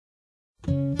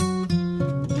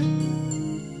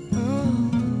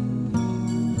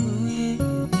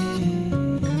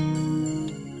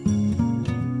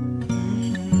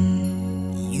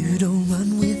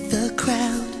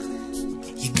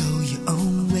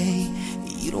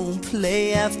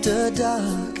play after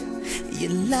dark. You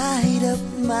light up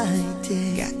my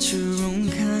day. Got your own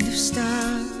kind of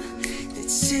style that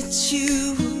sets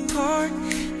you apart.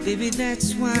 Baby,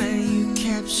 that's why you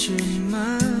captured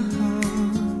my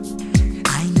heart.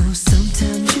 I know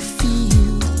sometimes you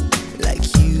feel like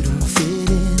you don't fit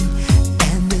in,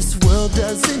 and this world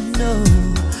doesn't know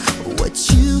what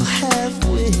you have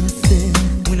within.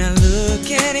 When I look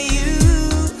at you,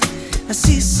 I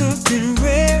see something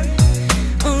rare,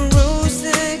 a rose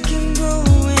that can grow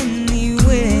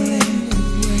anywhere.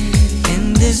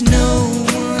 And there's no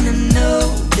one I know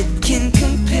that can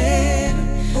compare.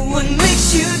 What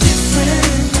makes you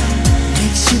different?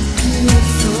 Makes you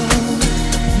beautiful.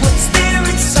 What's there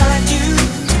inside you?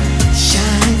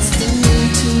 Shines through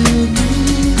to me.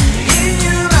 In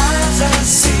your eyes I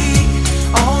see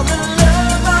all the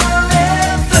love I'll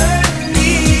ever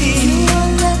need. You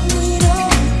won't let me know,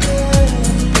 girl.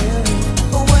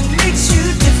 What makes you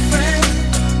different?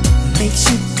 Makes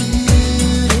you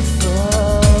beautiful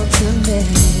to me.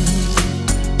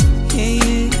 Yeah,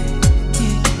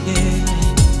 yeah, yeah.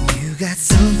 You got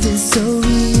something so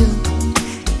real.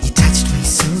 You touched me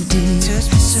so deep.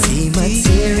 Touched me so See, deep.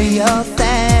 material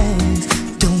things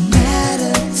don't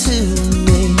matter to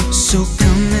me. So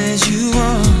come as you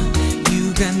are,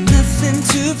 you got nothing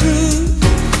to prove.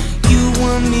 You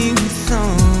want me